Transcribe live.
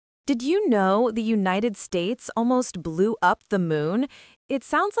Did you know the United States almost blew up the moon? It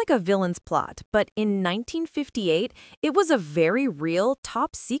sounds like a villain's plot, but in 1958, it was a very real,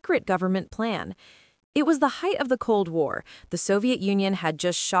 top-secret government plan. It was the height of the Cold War. The Soviet Union had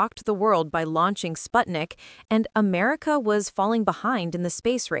just shocked the world by launching Sputnik, and America was falling behind in the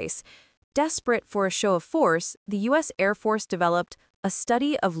space race. Desperate for a show of force, the U.S. Air Force developed a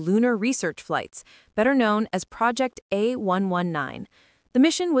study of lunar research flights, better known as Project A119. The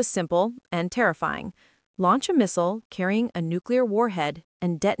mission was simple and terrifying. Launch a missile carrying a nuclear warhead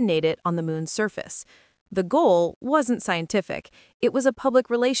and detonate it on the moon's surface. The goal wasn't scientific. It was a public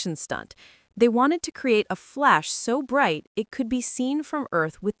relations stunt. They wanted to create a flash so bright it could be seen from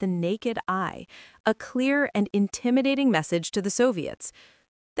Earth with the naked eye, a clear and intimidating message to the Soviets.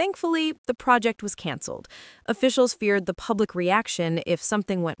 Thankfully, the project was canceled. Officials feared the public reaction if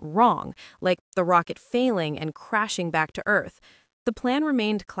something went wrong, like the rocket failing and crashing back to Earth. The plan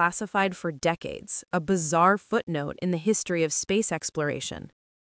remained classified for decades, a bizarre footnote in the history of space exploration.